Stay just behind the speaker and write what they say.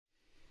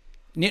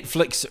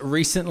Netflix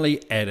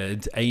recently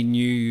added a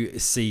new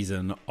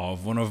season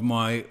of one of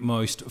my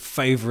most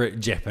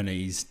favorite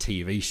Japanese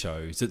TV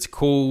shows. It's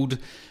called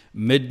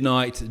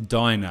Midnight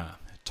Diner: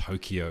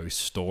 Tokyo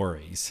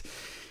Stories.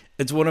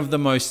 It's one of the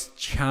most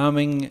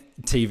charming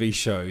TV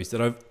shows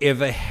that I've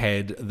ever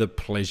had the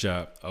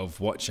pleasure of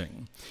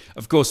watching.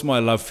 Of course, my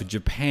love for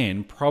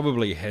Japan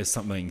probably has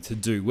something to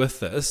do with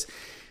this,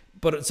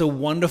 but it's a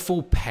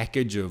wonderful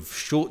package of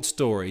short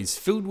stories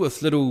filled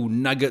with little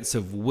nuggets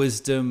of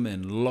wisdom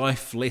and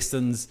life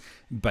lessons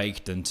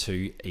baked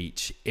into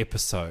each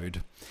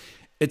episode.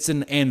 It's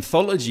an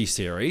anthology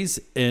series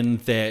in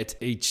that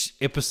each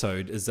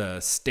episode is a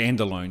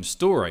standalone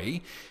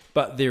story,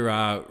 but there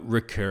are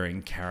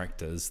recurring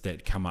characters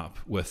that come up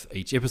with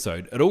each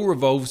episode. It all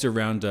revolves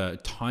around a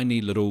tiny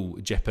little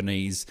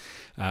Japanese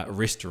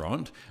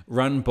restaurant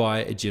run by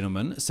a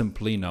gentleman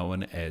simply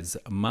known as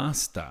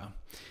Master.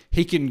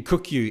 He can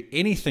cook you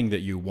anything that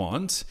you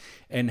want,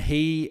 and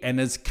he and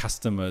his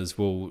customers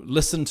will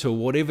listen to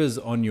whatever's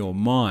on your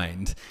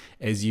mind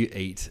as you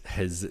eat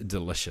his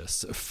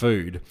delicious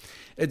food.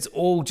 It's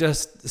all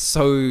just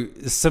so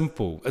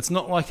simple. It's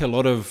not like a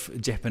lot of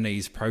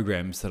Japanese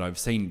programs that I've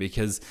seen,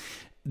 because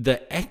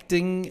the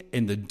acting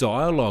and the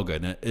dialogue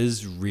in it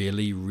is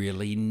really,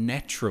 really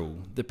natural.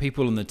 The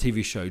people in the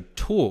TV show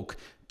talk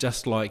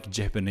just like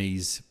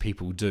Japanese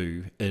people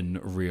do in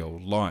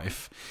real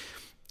life.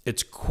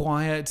 It's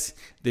quiet,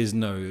 there's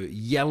no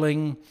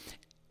yelling,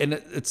 and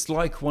it's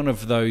like one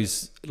of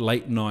those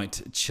late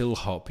night chill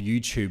hop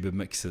YouTuber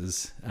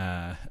mixes,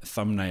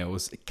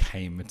 thumbnails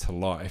came to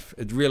life.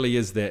 It really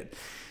is that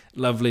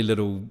lovely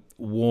little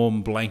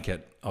warm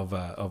blanket of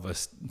a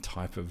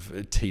type of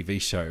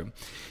TV show.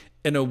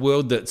 In a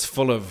world that's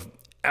full of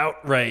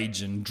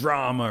outrage and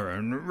drama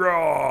and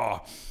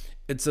raw,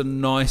 it's a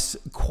nice,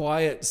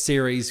 quiet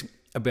series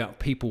about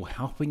people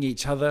helping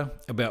each other,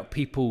 about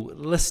people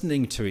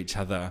listening to each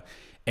other,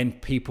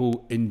 and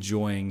people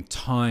enjoying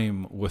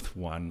time with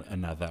one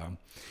another.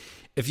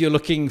 If you're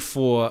looking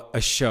for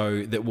a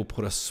show that will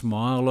put a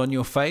smile on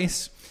your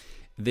face,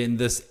 then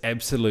this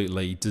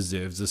absolutely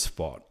deserves a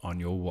spot on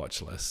your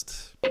watch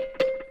list.